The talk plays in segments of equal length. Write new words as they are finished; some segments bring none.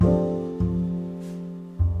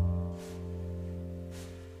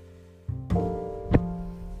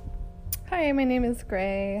Hi, my name is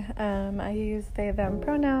Gray. I use they, them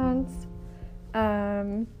pronouns.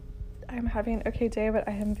 I'm having an okay day, but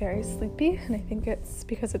I am very sleepy, and I think it's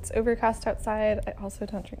because it's overcast outside. I also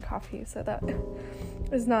don't drink coffee, so that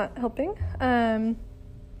is not helping. The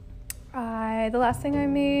last thing I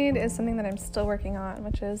made is something that I'm still working on,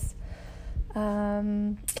 which is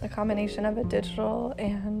a combination of a digital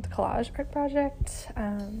and collage art project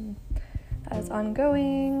that is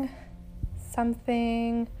ongoing.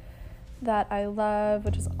 Something that I love,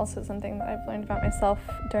 which is also something that I've learned about myself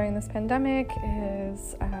during this pandemic,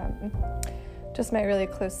 is just my really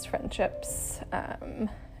close friendships.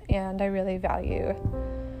 And I really value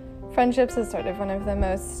friendships as sort of one of the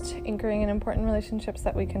most anchoring and important relationships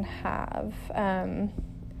that we can have. And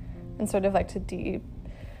sort of like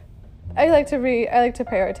I like to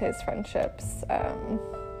prioritize friendships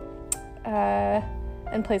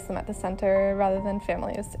and place them at the center rather than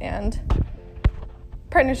families and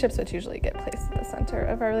partnerships, which usually get placed at the center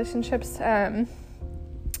of our relationships. And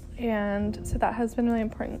so that has been really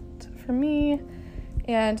important for me.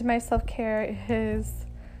 And my self-care is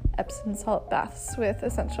Epsom salt baths with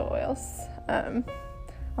essential oils on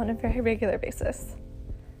a very regular basis.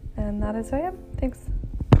 And that is who I am. Thanks.